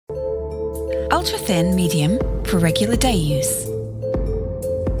Ultra-thin medium for regular day use.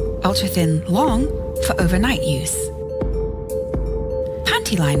 Ultra-thin long for overnight use.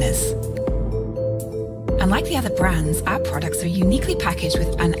 Panty liners. Unlike the other brands, our products are uniquely packaged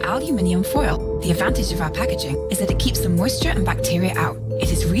with an aluminium foil. The advantage of our packaging is that it keeps the moisture and bacteria out. It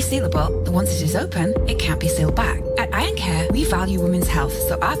is resealable, but once it is open, it can't be sealed back. At Iron Care, we value women's health,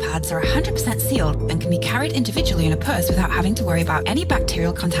 so our pads are 100% sealed and can be carried individually in a purse without having to worry about any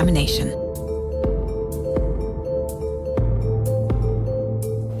bacterial contamination.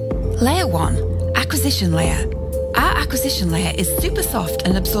 Layer 1. Acquisition layer. Our acquisition layer is super soft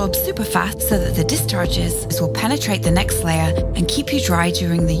and absorbs super fast so that the discharges will penetrate the next layer and keep you dry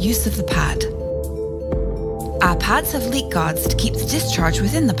during the use of the pad. Our pads have leak guards to keep the discharge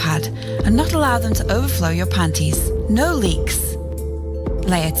within the pad and not allow them to overflow your panties. No leaks.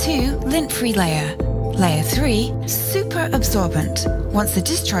 Layer 2, lint-free layer. Layer 3, super absorbent. Once the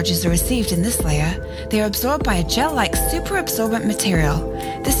discharges are received in this layer, they are absorbed by a gel-like super absorbent material.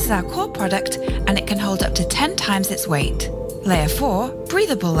 This is our core product and it can hold up to 10 times its weight. Layer 4,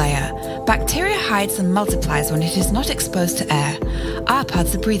 breathable layer. Bacteria hides and multiplies when it is not exposed to air. Our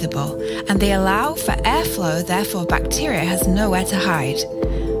pads are breathable and they allow for airflow, therefore bacteria has nowhere to hide.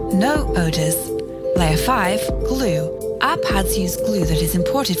 No odors. Layer 5, glue. Our pads use glue that is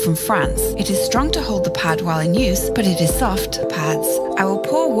imported from France. It is strong to hold the pad while in use, but it is soft. Pads. I will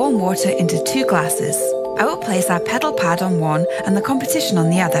pour warm water into 2 glasses. I will place our pedal pad on one and the competition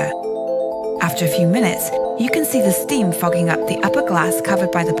on the other. After a few minutes, you can see the steam fogging up the upper glass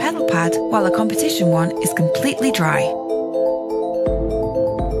covered by the pedal pad while the competition one is completely dry.